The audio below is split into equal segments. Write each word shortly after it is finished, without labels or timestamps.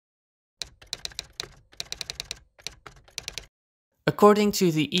According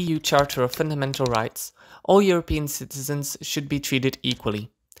to the EU Charter of Fundamental Rights, all European citizens should be treated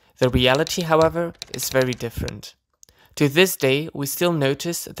equally. The reality, however, is very different. To this day, we still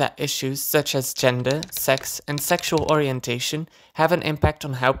notice that issues such as gender, sex, and sexual orientation have an impact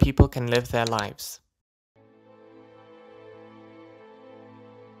on how people can live their lives.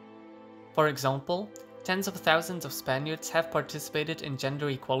 For example, tens of thousands of Spaniards have participated in gender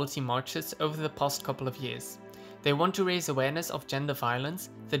equality marches over the past couple of years. They want to raise awareness of gender violence,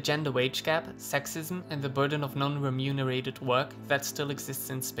 the gender wage gap, sexism, and the burden of non-remunerated work that still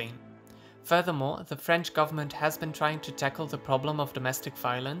exists in Spain. Furthermore, the French government has been trying to tackle the problem of domestic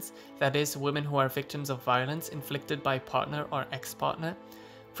violence, that is, women who are victims of violence inflicted by partner or ex-partner.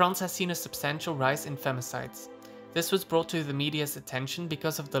 France has seen a substantial rise in femicides. This was brought to the media's attention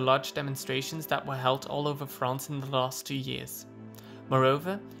because of the large demonstrations that were held all over France in the last 2 years.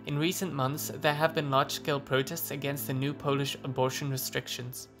 Moreover, in recent months there have been large-scale protests against the new Polish abortion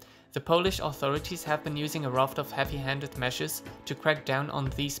restrictions. The Polish authorities have been using a raft of heavy-handed measures to crack down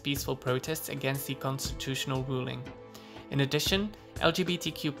on these peaceful protests against the constitutional ruling. In addition,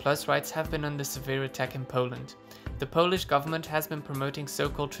 LGBTQ+ rights have been under severe attack in Poland. The Polish government has been promoting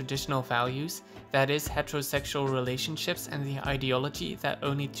so-called traditional values, that is, heterosexual relationships and the ideology that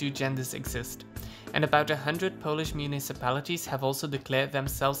only two genders exist. And about 100 Polish municipalities have also declared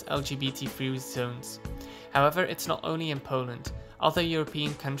themselves LGBT-free zones. However, it's not only in Poland. Other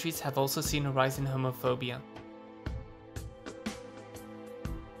European countries have also seen a rise in homophobia.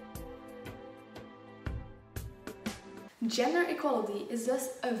 Gender equality is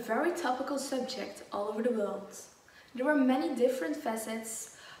thus a very topical subject all over the world. There are many different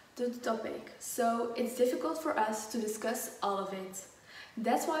facets to the topic, so it's difficult for us to discuss all of it.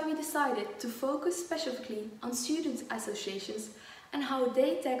 That's why we decided to focus specifically on student associations and how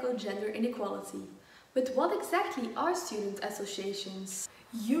they tackle gender inequality. But what exactly are student associations?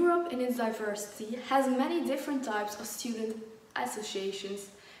 Europe in its diversity has many different types of student associations,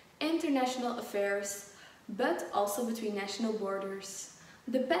 international affairs, but also between national borders.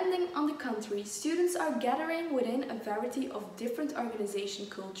 Depending on the country, students are gathering within a variety of different organization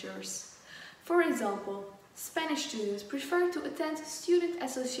cultures. For example, Spanish students prefer to attend student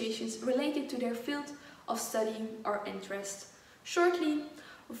associations related to their field of study or interest. Shortly,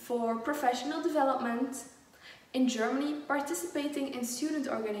 for professional development, in Germany, participating in student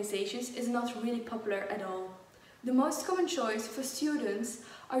organizations is not really popular at all. The most common choice for students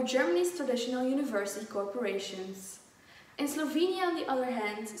are Germany's traditional university corporations. In Slovenia, on the other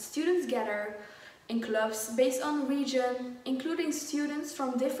hand, students gather in clubs based on region, including students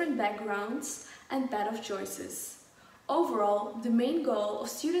from different backgrounds and path of choices. Overall, the main goal of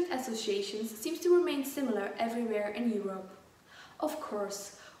student associations seems to remain similar everywhere in Europe. Of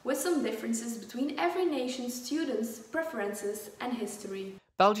course, with some differences between every nation's students' preferences and history.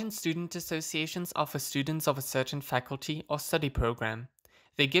 Belgian student associations offer students of a certain faculty or study program.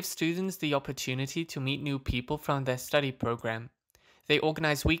 They give students the opportunity to meet new people from their study program. They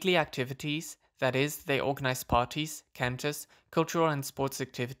organize weekly activities, that is, they organize parties, cantors, cultural and sports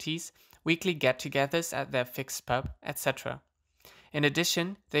activities, weekly get-togethers at their fixed pub, etc. In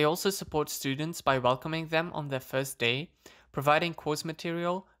addition, they also support students by welcoming them on their first day, providing course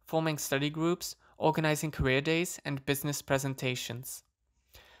material, forming study groups, organizing career days, and business presentations.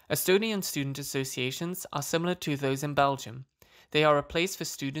 Estonian student associations are similar to those in Belgium. They are a place for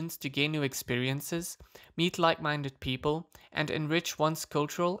students to gain new experiences, meet like-minded people, and enrich one's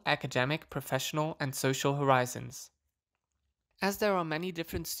cultural, academic, professional, and social horizons. As there are many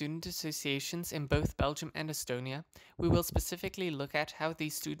different student associations in both Belgium and Estonia, we will specifically look at how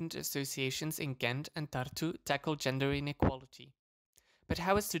these student associations in Ghent and Tartu tackle gender inequality. But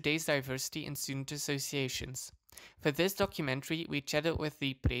how is today's diversity in student associations? For this documentary, we chatted with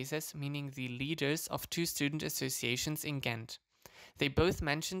the praeses, meaning the leaders of two student associations in Ghent. They both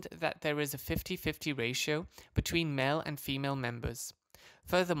mentioned that there is a 50-50 between male and female members.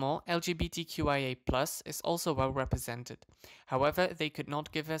 Furthermore, LGBTQIA+ is also well represented. However, they could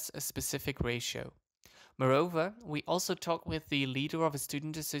not give us a specific ratio. Moreover, we also talked with the leader of a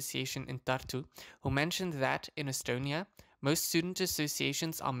student association in Tartu, who mentioned that, in Estonia, most student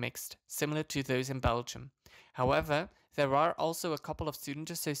associations are mixed, similar to those in Belgium. However, there are also a couple of student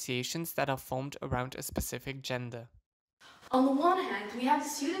associations that are formed around a specific gender. On the one hand, we have the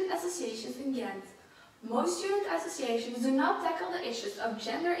student associations in Ghent. Most student associations do not tackle the issues of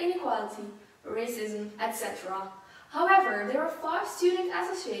gender inequality, racism, etc. However, there are 5 student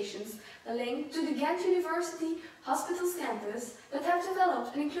associations linked to the Ghent University Hospital's campus that have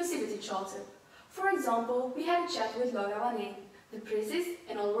developed an inclusivity charter. For example, we had a chat with Laura Wané, The praeses,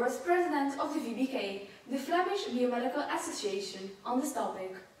 in other words, president of the VBK, the Flemish Biomedical Association, on this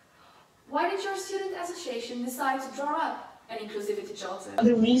topic. Why did your student association decide to draw up an inclusivity charter?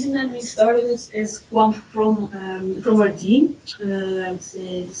 The reason that we started this is one from our dean, I would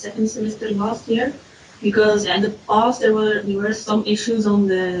say the second semester last year, because in the past there were some issues on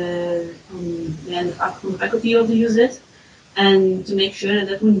the faculty of the UZ, and to make sure that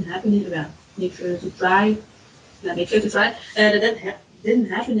that wouldn't happen, make sure to try that didn't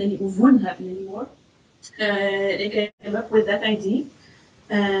happen wouldn't happen anymore. They came up with that idea,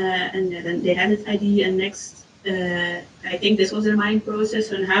 and then they had this idea, and next, I think this was their mind process,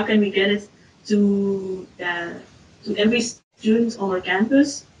 and how can we get it to every student on our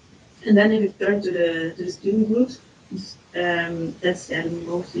campus, and then if we turn to the student groups, that's the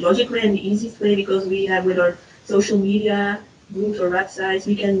most logical way and the easiest way, because we have with our social media groups or websites,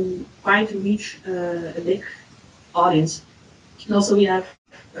 we can try to reach a big audience. And also we have,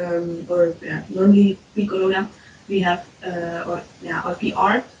 normally pre-corona, we have our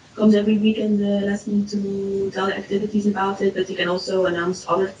PR comes every week in the lesson to tell the activities about it, but you can also announce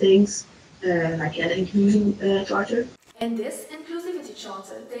other things, like the inclusion charter. In this inclusivity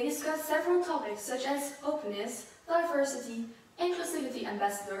charter, they discuss several topics such as openness, diversity, inclusivity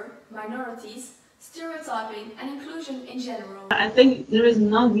ambassador, minorities, stereotyping, and inclusion in general. I think there is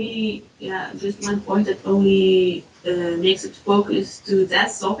not really just one point that only makes it focus to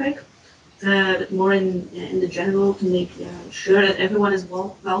that topic, but more in the general, to make sure that everyone is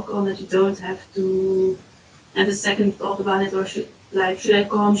welcome, that you don't have to have a second thought about it, or should I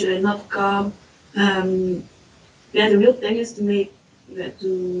come, should I not come. The real thing is to make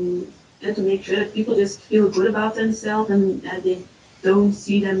sure that people just feel good about themselves, and that they don't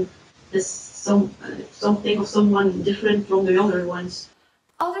see them as something or someone different from the other ones.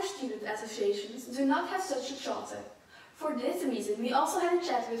 Other student associations do not have such a charter. For this reason, we also had a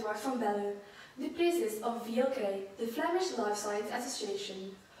chat with Bart van Bellen, the praeses of VLK, the Flemish Lifescience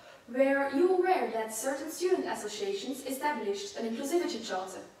Association. Were you aware that certain student associations established an inclusivity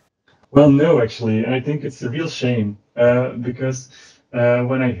charter? Well, no, actually, and I think it's a real shame, because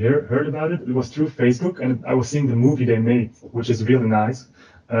when I heard about it, it was through Facebook, and I was seeing the movie they made, which is really nice,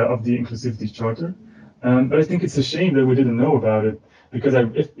 of the inclusivity charter. But I think it's a shame that we didn't know about it, because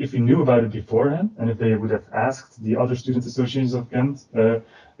if we knew about it beforehand, and if they would have asked the other student associations of Ghent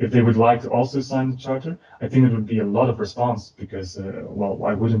if they would like to also sign the charter, I think it would be a lot of response, because, well,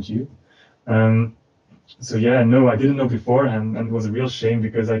 why wouldn't you? So yeah, no, I didn't know beforehand, and it was a real shame,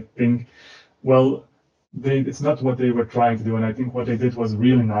 because I think, well, it's not what they were trying to do, and I think what they did was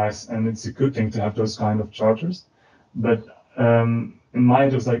really nice, and it's a good thing to have those kind of charters. But in my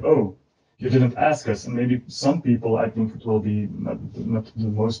head, it was like, oh, you didn't ask us, and maybe some people, I think it will be not the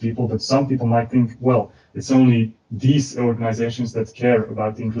most people, but some people might think, well, it's only these organizations that care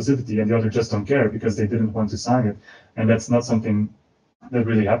about the inclusivity, and the others just don't care because they didn't want to sign it, and that's not something that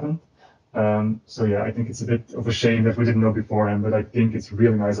really happened. So yeah, I think it's a bit of a shame that we didn't know beforehand, but I think it's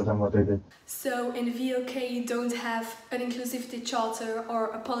really nice of them what they did. So in the VLK you don't have an inclusivity charter or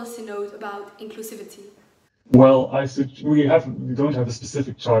a policy note about inclusivity? Well, we don't have a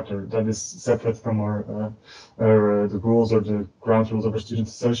specific charter that is separate from the rules or the ground rules of our student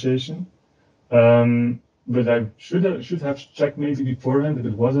association. But I should have checked maybe beforehand that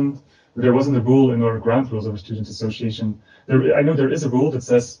there wasn't a rule in our ground rules of our student association. I know there is a rule that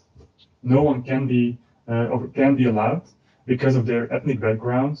says no one can be allowed because of their ethnic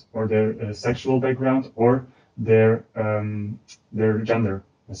background or their sexual background or their gender.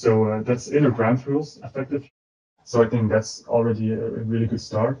 So that's in our ground rules, effective. So I think that's already a really good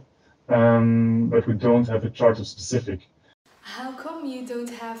start. But we don't have a charter specific. How come you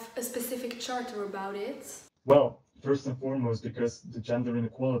don't have a specific charter about it? Well, first and foremost, because the gender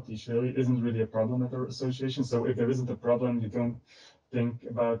inequality surely isn't really a problem at our association. So if there isn't a problem, you don't think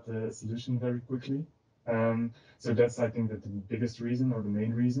about the solution very quickly. So that's, I think, that the biggest reason or the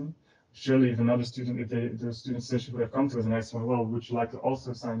main reason. Surely if another student, if the student association would have come to us and asked, well, would you like to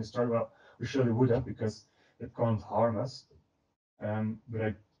also sign this charter? Well, we surely would have, because it can't harm us. But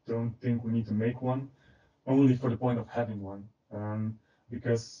I don't think we need to make one only for the point of having one,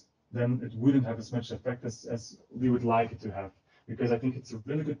 because then it wouldn't have as much effect as we would like it to have. Because I think it's a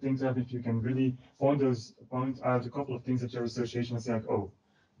really good thing to have if you can really point out a couple of things at your association and say, like, oh,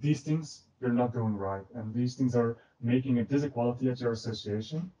 these things you're not doing right, and these things are making a disequality at your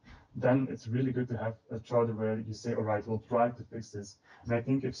association. Then it's really good to have a charter where you say, all right, we'll try to fix this. And I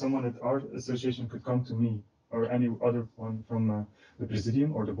think if someone at our association could come to me or any other one from the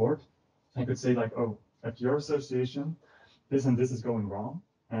presidium or the board, I could say, like, oh, at your association, this and this is going wrong.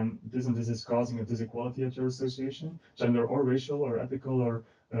 and this is causing a disequality at your association, gender or racial or ethical or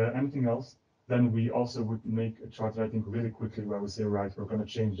anything else, then we also would make a charter, I think, really quickly where we say, right, we're going to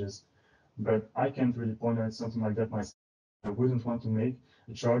change this. But I can't really point out something like that myself. I wouldn't want to make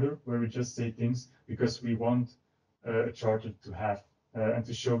a charter where we just say things because we want a charter to have and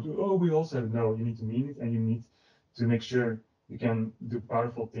to show, oh, we also have, no, you need to mean it and you need to make sure you can do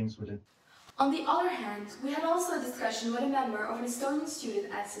powerful things with it. On the other hand, we had also a discussion with a member of an Estonian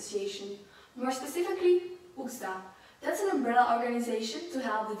student association, more specifically ÜKSA. That's an umbrella organization to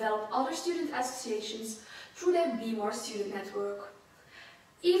help develop other student associations through their Be More student network.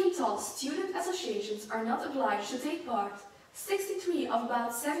 Even though student associations are not obliged to take part, 63 of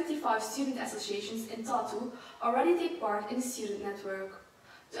about 75 student associations in Tartu already take part in the student network.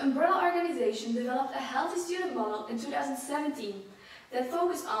 The umbrella organization developed a healthy student model in 2017 that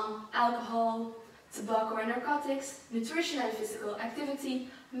focused on alcohol, tobacco and narcotics, nutrition and physical activity,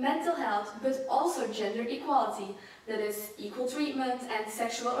 mental health, but also gender equality, that is, equal treatment and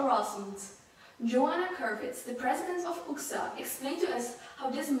sexual harassment. Joanna Kurvitz, the president of ÜKSA, explained to us how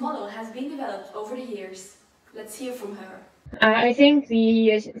this model has been developed over the years. Let's hear from her. I think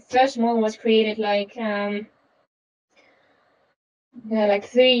the first model was created like 3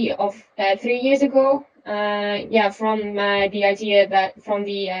 years ago. From the idea that from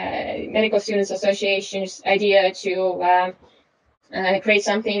the Medical Students Association's idea to create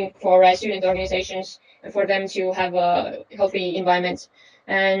something for student organizations and for them to have a healthy environment.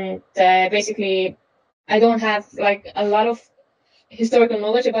 And basically, I don't have like a lot of historical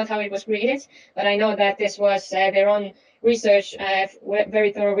knowledge about how it was created, but I know that this was their own research,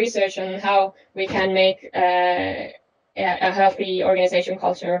 very thorough research on how we can make a healthy organization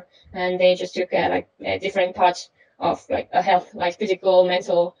culture, and they just took different parts of like a health, like physical,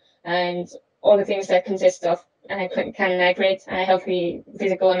 mental, and all the things that consist of can create a healthy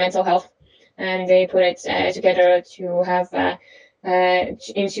physical and mental health, and they put it together to have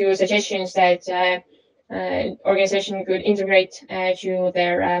into suggestions that organization could integrate to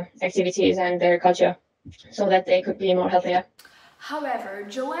their activities and their culture, so that they could be more healthier. However,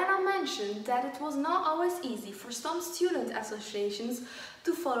 Joanna mentioned that it was not always easy for some student associations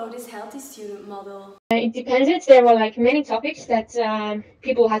to follow this healthy student model. It depended. There were like many topics that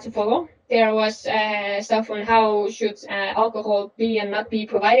people had to follow. There was stuff on how should alcohol be and not be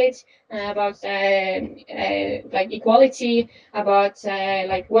provided, about like equality, about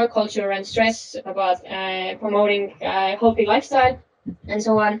like work culture and stress, about promoting healthy lifestyle, and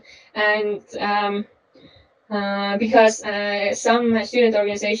so on. And because some student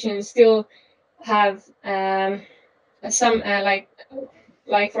organizations still have some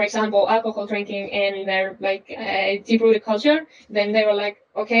like for example alcohol drinking in their like deep-rooted culture, then they were like,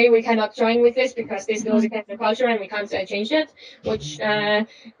 okay, we cannot join with this because this goes against the culture and we can't change it, which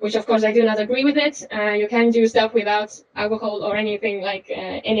of course I do not agree with it. You can do stuff without alcohol or anything like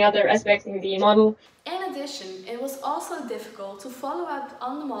any other aspect in the model. In addition, it was also difficult to follow up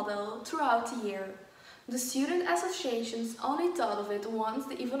on the model throughout the year. The student associations only thought of it once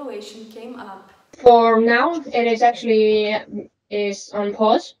the evaluation came up. For now, it is actually is on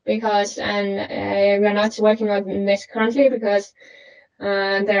pause because we're not working on this currently because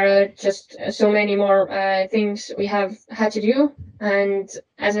there are just so many more things we have had to do. And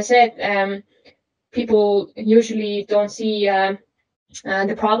as I said, people usually don't see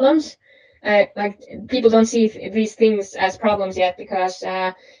the problems. Like people don't see these things as problems yet because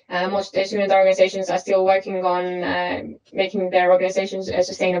most student organizations are still working on making their organizations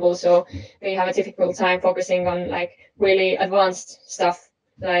sustainable. So they have a difficult time focusing on like really advanced stuff,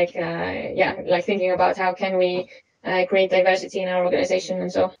 like like thinking about how can we create diversity in our organization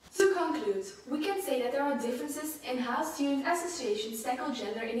and so. To conclude, we can say that there are differences in how student associations tackle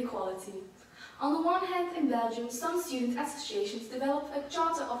gender inequality. On the one hand, in Belgium, some student associations developed a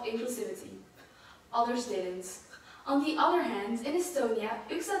charter of inclusivity. Others didn't. On the other hand, in Estonia,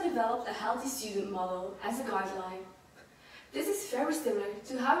 ÜKSA developed a healthy student model as a guideline. This is very similar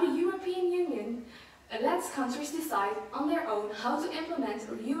to how the European Union lets countries decide on their own how to implement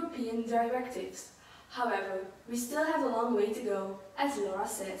European directives. However, we still have a long way to go, as Laura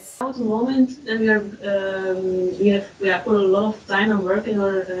says. At the moment, we have put a lot of time and work in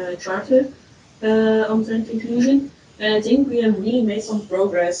our charter on trans inclusion, and I think we have really made some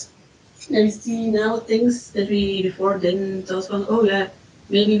progress. And we see now things that we before didn't thought on, oh yeah,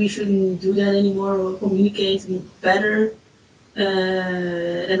 maybe we shouldn't do that anymore or communicate better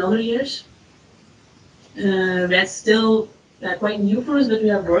than other years. That's still quite new for us, but we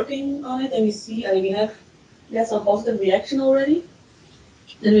are working on it and we see, we have some positive reaction already.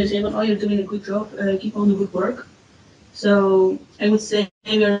 Then we say, oh, you're doing a good job, keep on the good work. So I would say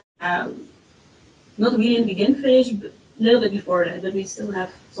And we're not really in the begin phase, but a little bit before that, but we still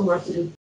have some work to do.